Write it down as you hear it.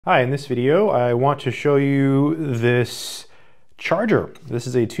Hi, in this video I want to show you this charger. This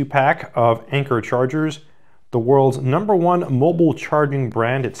is a 2-pack of Anker Chargers, the world's #1 mobile charging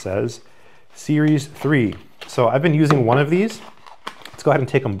brand, it says, Series 3. So I've been using one of these. Let's go ahead and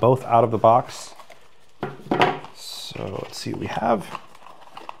take them both out of the box. So let's see what we have.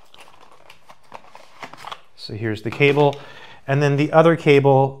 So here's the cable, and then the other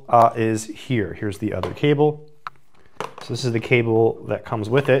cable is here. Here's the other cable. So this is the cable that comes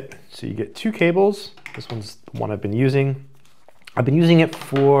with it. So you get two cables. This one's the one I've been using. I've been using it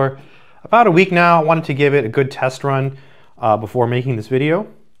for about a week now. I wanted to give it a good test run before making this video.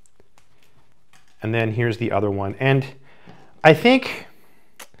 And then here's the other one. And I think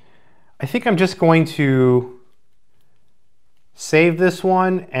I'm just going to save this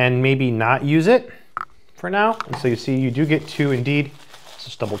one and maybe not use it for now. And so you see you do get two indeed. Let's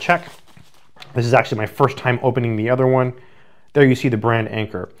just double check. This is actually my first time opening the other one. There you see the brand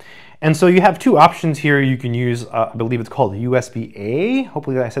Anker. And so you have two options here. You can use, I believe it's called USB-A.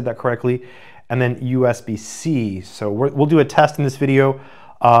 Hopefully I said that correctly. And then USB-C. So we'll do a test in this video.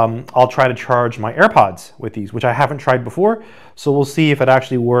 I'll try to charge my AirPods with these, which I haven't tried before. So we'll see if it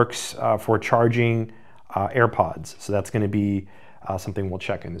actually works for charging AirPods. So that's going to be something we'll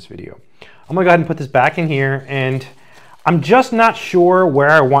check in this video. I'm going to go ahead and put this back in here, and I'm just not sure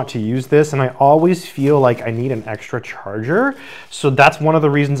where I want to use this, and I always feel like I need an extra charger. So that's one of the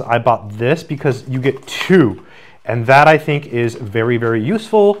reasons I bought this, because you get two. And that I think is very, very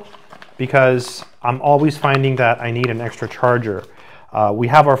useful, because I'm always finding that I need an extra charger. We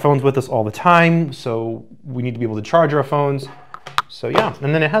have our phones with us all the time, so we need to be able to charge our phones. So yeah,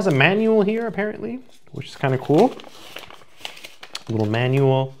 and then it has a manual here apparently, which is kind of cool. A little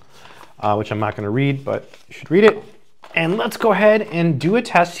manual, which I'm not going to read, but you should read it. And let's go ahead and do a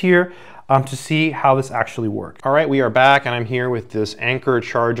test here to see how this actually works. All right, we are back, and I'm here with this Anker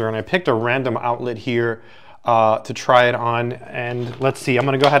Charger, and I picked a random outlet here to try it on. And let's see, I'm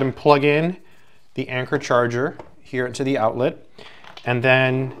gonna go ahead and plug in the Anker Charger here into the outlet. And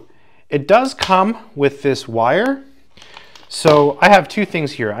then it does come with this wire. So I have two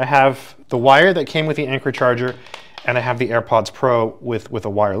things here. I have the wire that came with the Anker Charger, and I have the AirPods Pro with a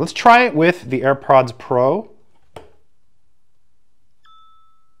wire. Let's try it with the AirPods Pro.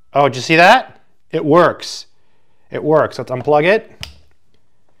 Oh, did you see that? It works. It works. Let's unplug it.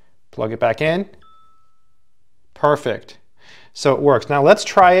 Plug it back in. Perfect. So it works. Now let's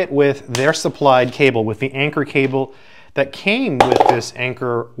try it with their supplied cable, with the Anker cable that came with this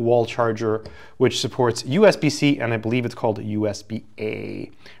Anker wall charger, which supports USB-C, and I believe it's called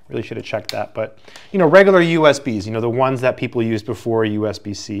USB-A. Really should have checked that, but you know, regular USBs, you know, the ones that people used before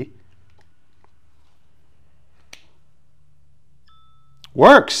USB-C.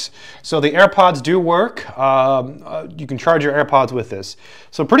 Works. So the AirPods do work. You can charge your AirPods with this.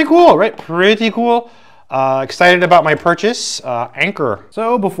 So pretty cool, right? Pretty cool. Excited about my purchase, Anker.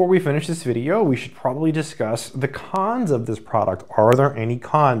 So before we finish this video, we should probably discuss the cons of this product. Are there any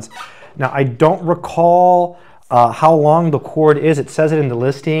cons? Now, I don't recall how long the cord is. It says it in the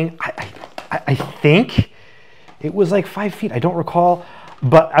listing. I think it was like 5 feet. I don't recall.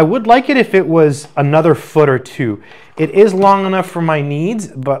 But I would like it if it was another foot or two. It is long enough for my needs,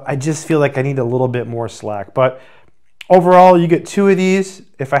 but I just feel like I need a little bit more slack. But overall, you get two of these.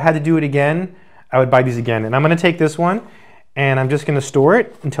 If I had to do it again, I would buy these again. And I'm gonna take this one, and I'm just gonna store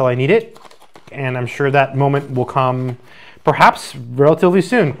it until I need it. And I'm sure that moment will come perhaps relatively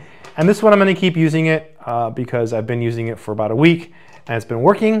soon. And this one, I'm gonna keep using it because I've been using it for about a week, and it's been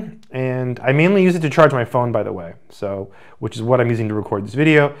working. And I mainly use it to charge my phone, by the way, so which is what I'm using to record this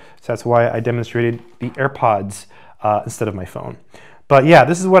video. So that's why I demonstrated the AirPods instead of my phone. But yeah,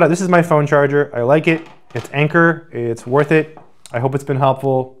 this is my phone charger. I like it. It's Anker. It's worth it. I hope it's been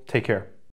helpful. Take care.